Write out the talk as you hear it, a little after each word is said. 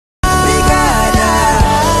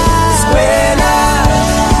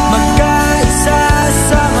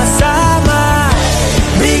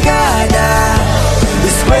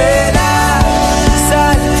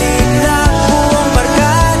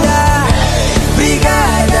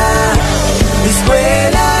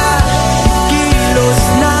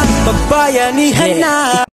bayanihan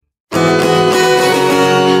na.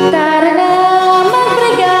 Tara na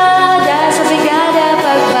magbrigada sa Brigada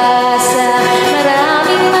Pagbasa.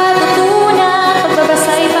 Maraming matutunan,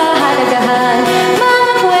 pagbabasa'y pahalagahan.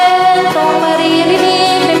 Mga kwentong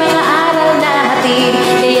maririnig, may mga aral na hatid.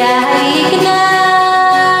 Kaya halika na.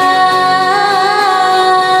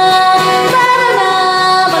 Tara na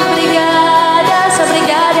magbrigada sa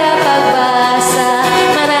Brigada Pagbasa.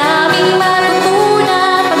 Maraming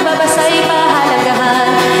matutunan, pagbabasa'y pahalagahan.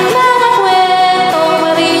 Mga kwentong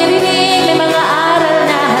maririnig, may mga aral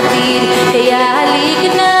na hatid. Kaya halika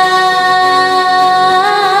na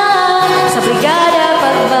sa Brigada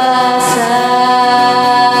Pagbasa.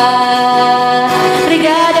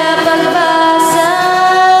 Brigada Pagbasa.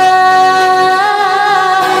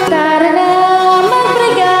 Tara na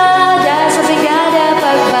magbrigada sa Brigada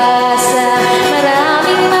Pagbasa.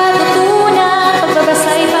 Maraming matutunan,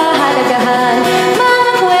 pagbabasa'y pahalagahan.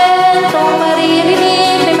 Mga kwentong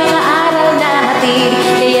maririnig, may mga aral na hatid.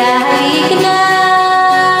 Kaya halika na.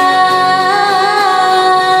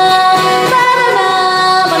 Tara na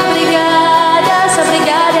magbrigada sa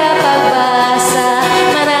Brigada Pagbasa.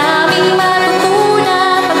 Maraming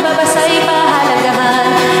matutunan, pagbabasa'y pahalagahan.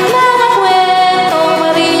 Mga kwentong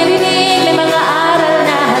maririnig, may mga aral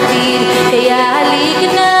na hatid. Kaya halika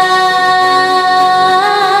na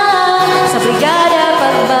sa Brigada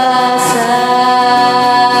Pagbasa.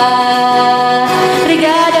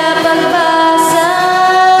 Brigada Pagbasa.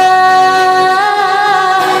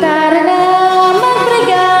 Tara na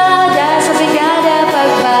magbrigada sa Brigada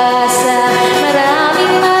Pagbasa.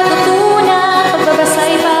 Maraming matutunan,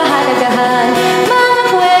 pagbabasa'y pahalagahan. Mga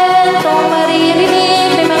kwentong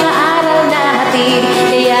maririnig, may mga aral na hatid.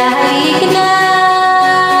 Kaya halika na.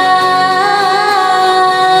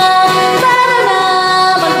 Tara na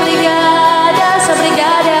magbrigada sa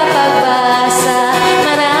Brigada Pagbasa.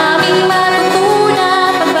 Maraming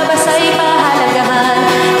matutunan, pagbabasa'y pahalagahan.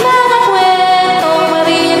 Mga kwentong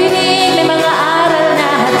maririnig, may mga aral na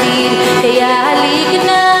hatid. Kaya halika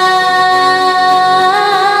na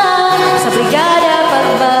sa Brigada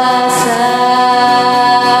Pagbasa.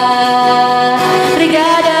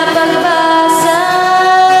 Brigada Pagbasa.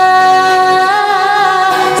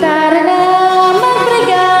 Tara na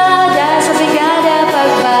magbrigada sa Brigada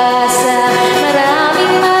Pagbasa.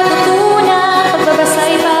 Maraming matutunan,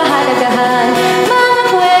 pagbabasa'y pahalagahan. Mga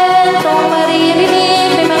kwentong maririnig,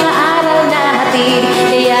 may mga aral na hatid.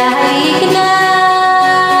 Kaya halika na.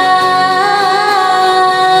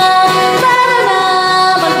 Tara na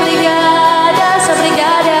magbrigada sa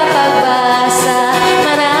Brigada Pagbasa.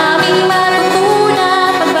 Maraming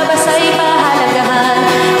matutunan, pagbabasa'y pahalagahan.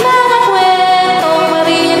 Mga kwentong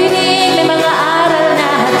maririnig, may mga aral na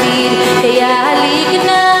hatid. Kaya halika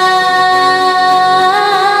na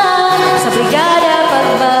sa Brigada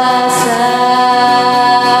Pagbasa.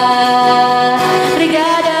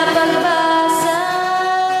 Brigada Pagbasa.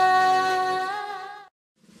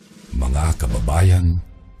 Mga kababayan,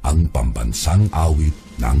 ang pambansang awit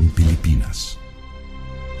ng Pilipinas.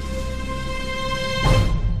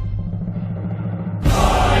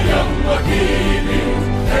 Kayang magiliw,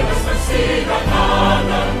 telas ng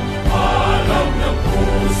sinangalan. Alam ng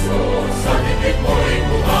puso, sa titik mo'y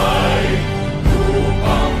buhay.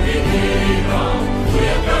 Lupang hinirang,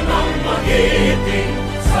 tuyag ka ng magiting.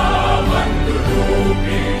 Sa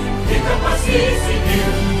manlulupin, di ka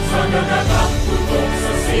pasisigil. Sa nagatang tutok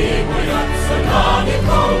sa simoy at sa langit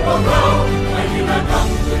mong bagaw. Ay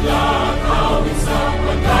hinatang tulad, awit sa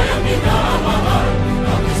pagkayang minamahal.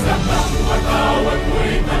 Ang isang ng matawad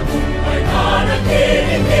mo'y tagumpay na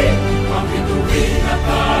nag-iindig. Ang bituin at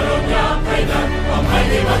araw niya kailan pa may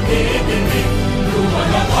di magtitingin. Luma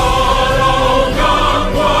ng araw ng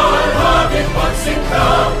walhaging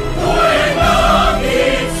pagsinta, buhay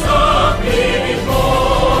langit sa piling mo.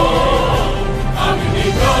 Ang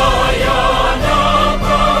inigaya na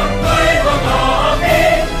pagkay mga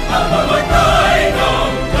amin, ang mamatay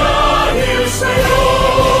ng dahil sa'yo.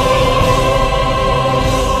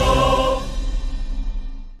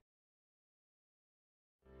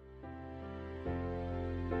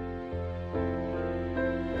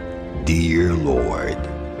 Dear Lord,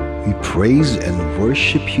 we praise and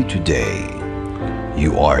worship you today.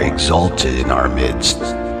 You are exalted in our midst.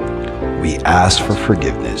 We ask for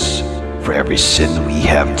forgiveness for every sin we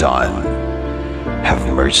have done. Have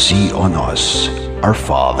mercy on us, our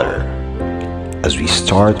Father. As we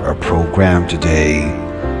start our program today,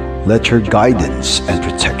 let your guidance and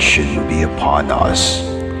protection be upon us.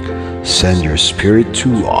 Send your Spirit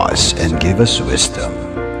to us and give us wisdom.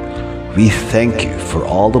 We thank you for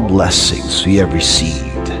all the blessings we have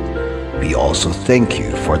received. We also thank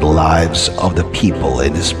you for the lives of the people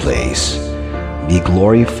in this place. Be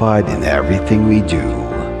glorified in everything we do.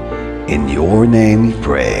 In your name we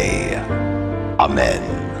pray.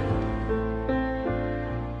 Amen.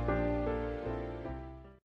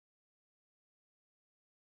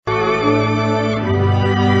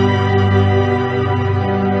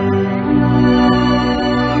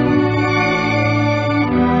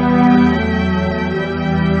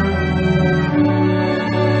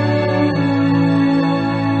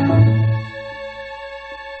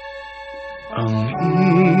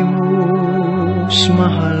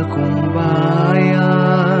 Mahal kong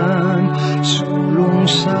bayan, sulong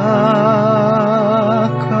sa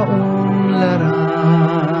kaunlaran.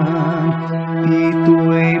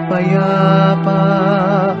 Dito'y payapa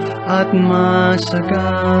at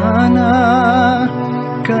masagana,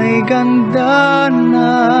 kay ganda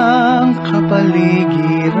ng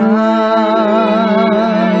kapaligiran.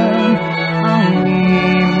 Ang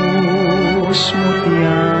imos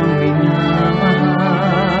mutiyang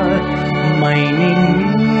minamahal, may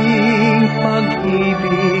ningning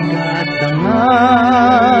pag-ibig at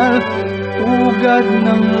dangal, ugad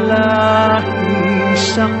ng lahing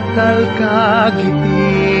sakdal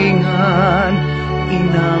kagitingan.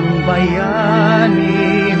 Inang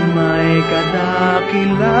bayani may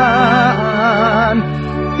kadakilaan,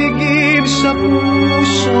 tigib sa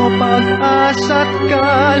puso pag-asa't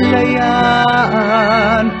kalayaan.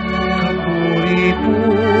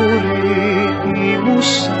 Kapuri-puri mo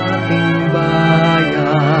sa ating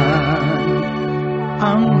bayan,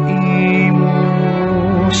 ang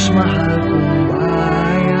imos mahal kong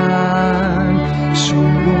bayan,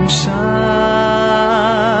 sulong sa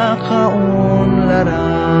kaunlaran.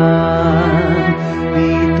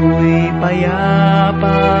 Dito'y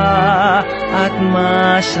payapa at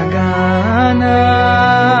masagana,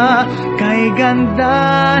 kay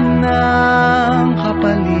ganda ng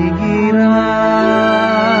kapaligiran.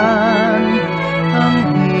 Ang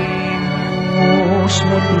imos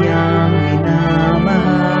mutiyang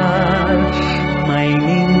minamahal, may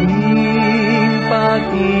ningning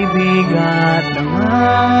pag-ibig at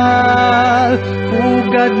dangal,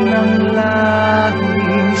 ugad ng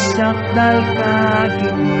lahing sakdal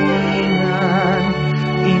kagitingan.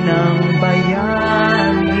 Inang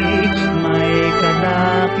bayani may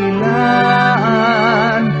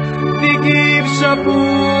kadakilaan, tigib sa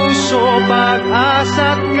puso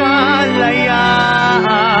pag-asa't kalayaan.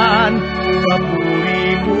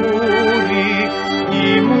 Kapuri-puri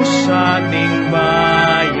imo sa ating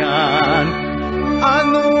bayan,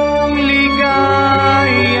 anong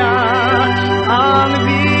ligaya ang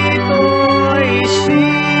dito'y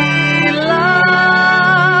silang.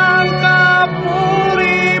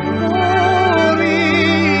 Kapuri-puri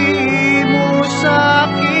mo sa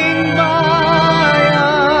aking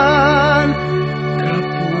bayan,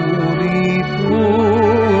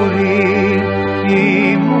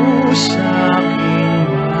 kapuri-puri mo sa aking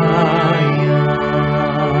bayan.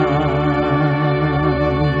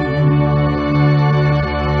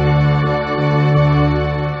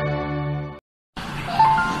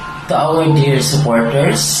 To our dear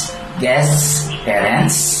supporters, guests,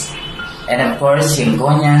 parents, and of course,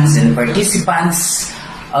 Yengkonians and participants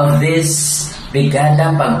of this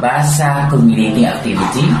Brigada Pagbasa Culminating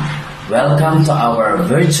activity, welcome to our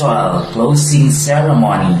virtual closing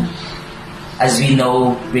ceremony. As we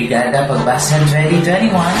know, Brigada Pagbasa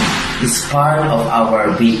 2021 is part of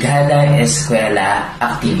our Brigada Eskwela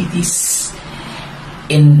activities.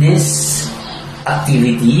 In this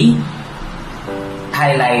activity,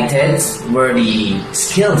 highlighted were the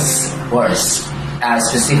skills course,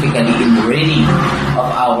 specifically in reading of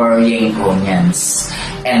our Yengkonians.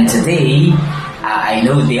 And today, I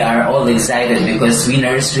know they are all excited because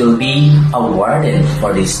winners will be awarded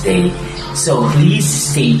for this day. So please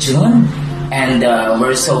stay tuned, and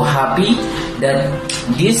we're so happy that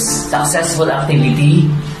this successful activity,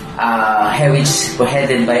 which was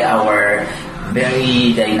headed by our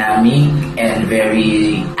very dynamic and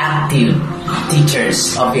very active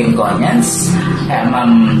teachers of Yengkonians,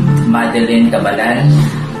 Ma'am Madeline Cabalan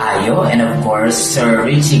Ayo, and of course Sir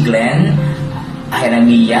Richie Glenn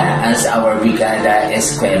Aheramiya as our Brigada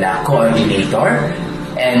Eskwela coordinator,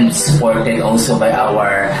 and supported also by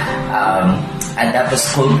our Adapt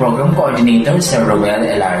School Program coordinator, Sir Roel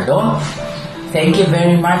Elardo. Thank you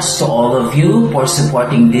very much to all of you for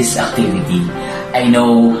supporting this activity. I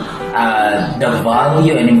know the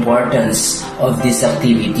value and importance of this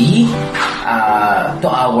activity to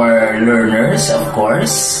our learners, of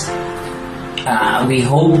course. We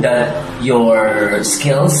hope that your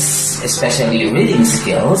skills, especially reading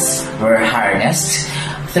skills, were harnessed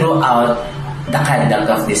throughout the conduct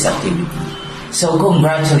of this activity. So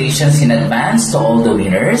congratulations in advance to all the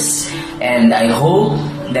winners, and I hope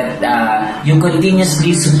that you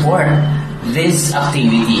continuously support this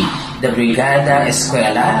activity, the Brigada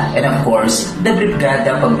Eskwela, and of course, the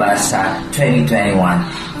Brigada Pagbasa 2021.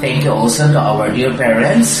 Thank you also to our dear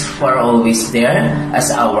parents who are always there as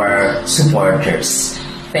our supporters.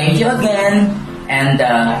 Thank you again, and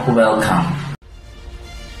welcome.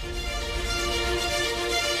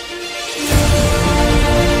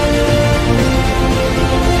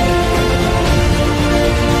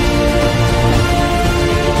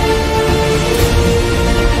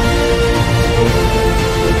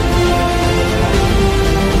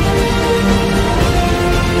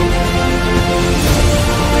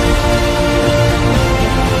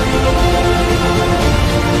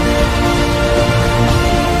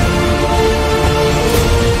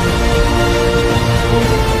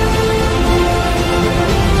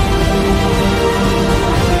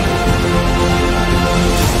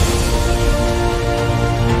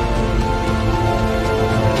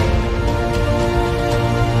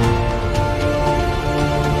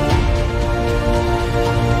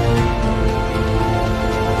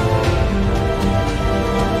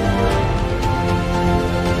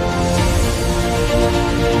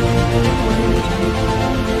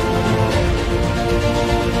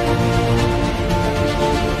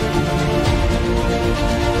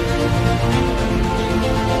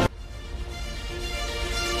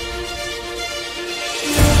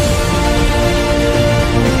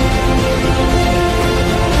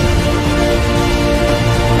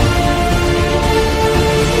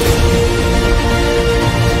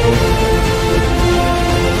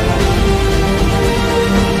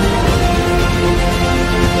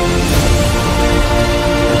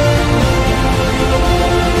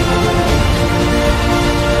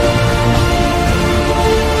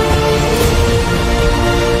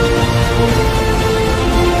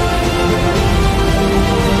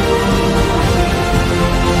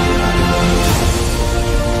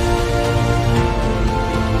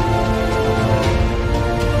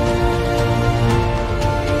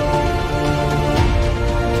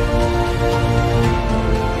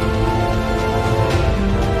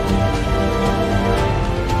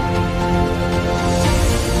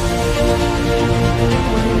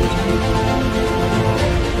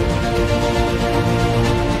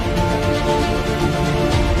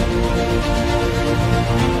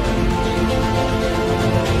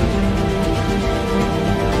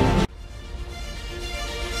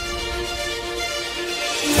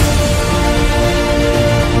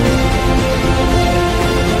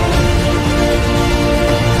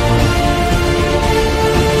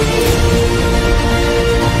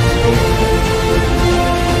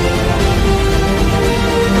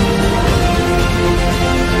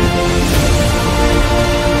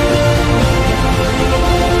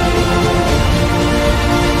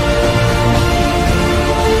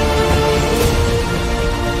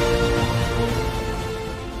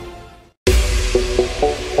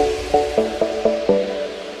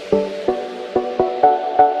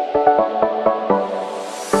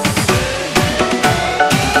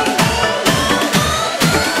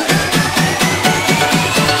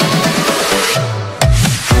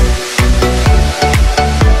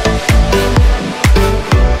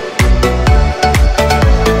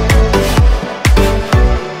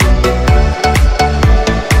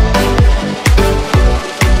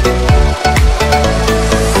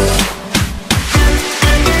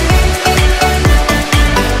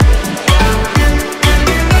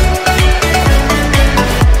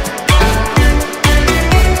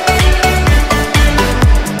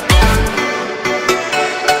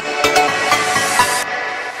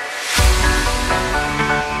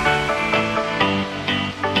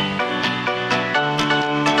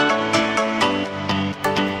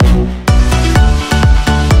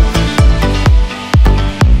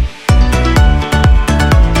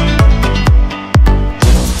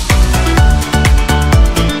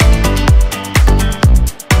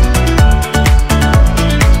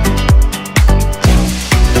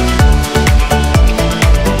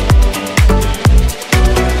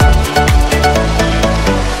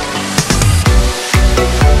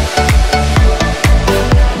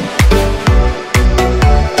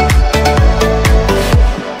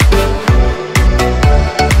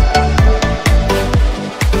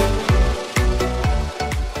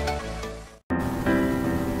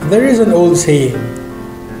 There is an old saying,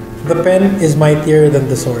 the pen is mightier than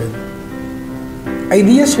the sword.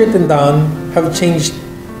 Ideas written down have changed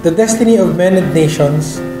the destiny of men and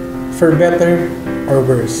nations for better or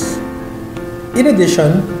worse. In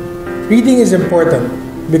addition, reading is important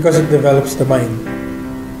because it develops the mind.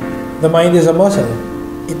 The mind is a muscle.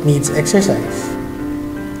 It needs exercise.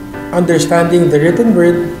 Understanding the written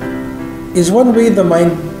word is one way the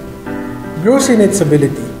mind grows in its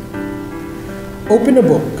ability. Open a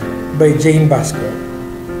book by Jane Basco.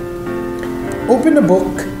 Open a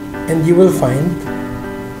book and you will find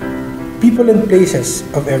people and places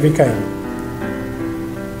of every kind.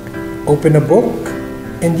 Open a book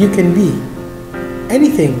and you can be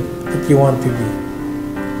anything that you want to be.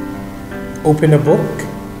 Open a book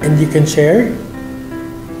and you can share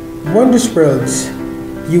wondrous worlds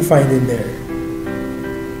you find in there.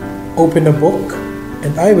 Open a book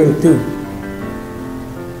and I will too.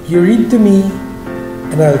 You read to me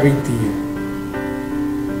and I'll read to you.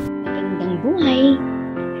 Magandang buhay!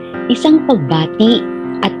 Isang pagbati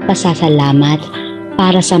at pasasalamat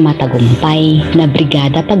para sa matagumpay na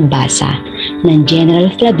Brigada Pagbasa ng General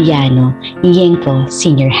Flaviano, Yengko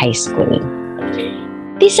Senior High School.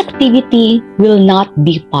 This activity will not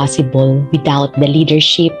be possible without the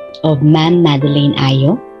leadership of Ma'am Madeleine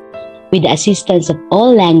Ayo, with the assistance of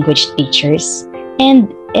all language teachers and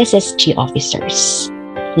SSG officers.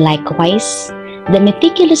 Likewise, the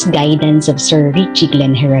meticulous guidance of Sir Richie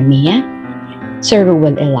Glenn Jeremia, Sir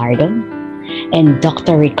Ruel Elardo, and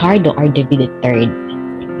Dr. Ricardo R. David III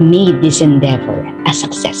made this endeavor a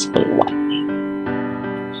successful one.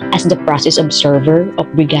 As the process observer of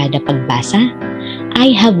Brigada Pagbasa, I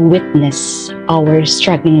have witnessed our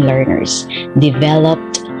struggling learners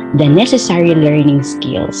developed the necessary learning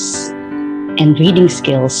skills and reading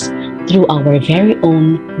skills through our very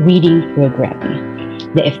own reading program.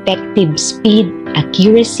 The effective speed,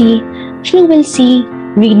 accuracy, fluency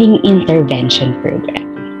reading intervention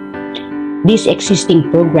program. This existing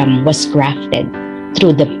program was crafted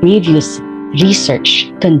through the previous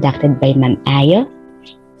research conducted by Ma'am Ayo,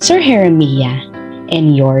 Sir Jeremia,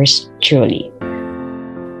 and yours truly.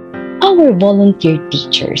 Our volunteer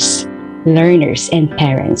teachers, learners, and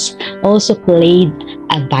parents also played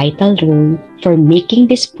a vital role for making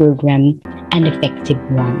this program an effective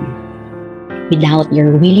one. Without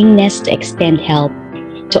your willingness to extend help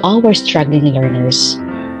to our struggling learners,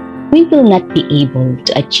 we will not be able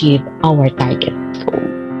to achieve our target goal.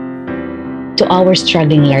 To our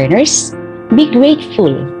struggling learners, be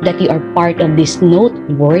grateful that you are part of this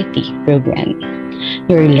noteworthy program.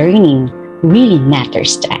 Your learning really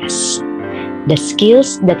matters to us. The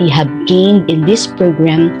skills that you have gained in this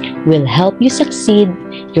program will help you succeed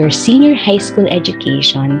your senior high school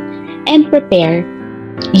education and prepare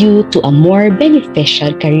you to a more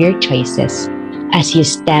beneficial career choices as you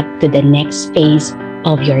step to the next phase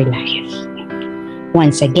of your life.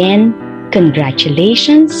 Once again,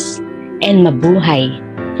 congratulations and mabuhay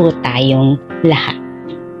po tayong lahat.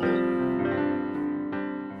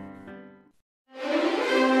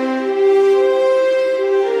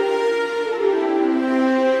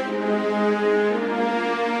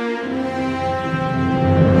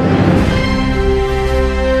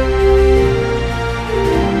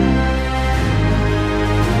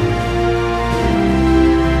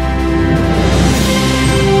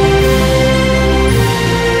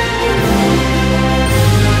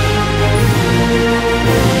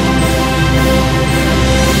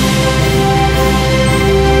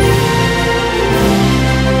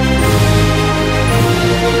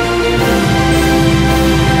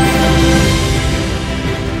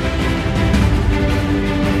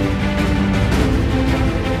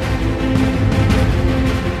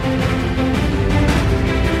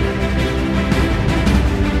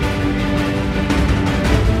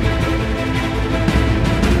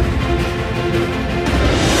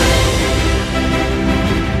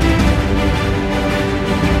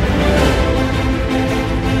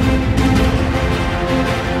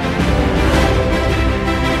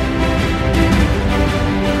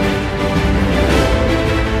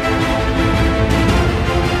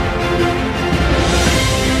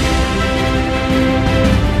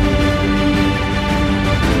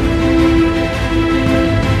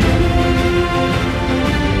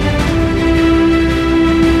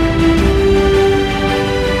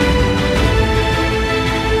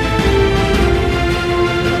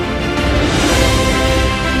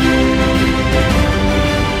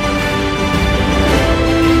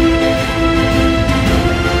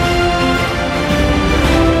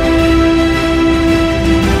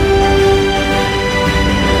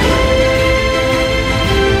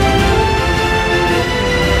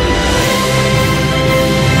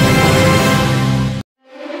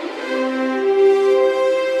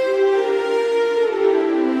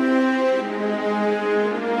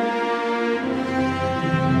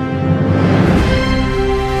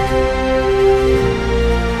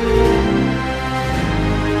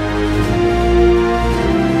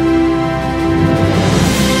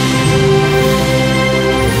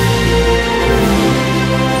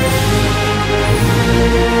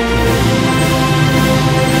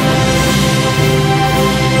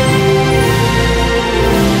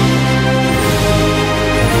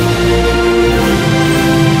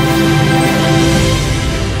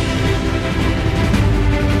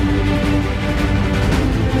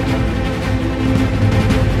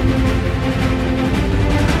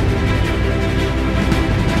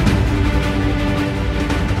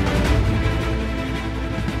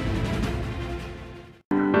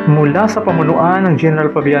 Mula sa pamunuan ng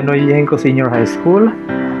General Flaviano Yengko Senior High School,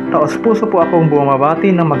 taos-puso po akong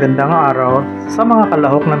bumabati ng magandang araw sa mga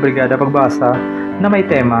kalahok ng Brigada Pagbasa na may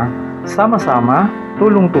tema, Sama-sama,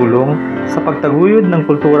 Tulong-tulong sa Pagtaguyod ng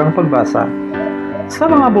Kulturang Pagbasa. Sa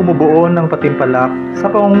mga bumubuo ng patimpalak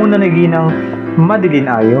sa pangunguna ni Ginang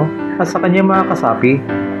Madilinayo at sa kanyang mga kasapi,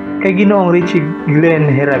 kay Ginoong Richie Glenn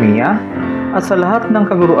Heramia at sa lahat ng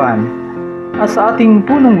kaguruan, at sa ating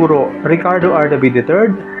punong guro, Ricardo R. David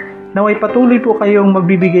III, naway patuloy po kayong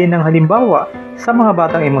magbibigay ng halimbawa sa mga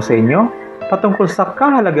batang emosenyo patungkol sa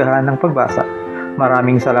kahalagahan ng pagbasa.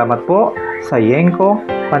 Maraming salamat po sa Yengko,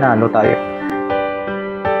 panalo tayo.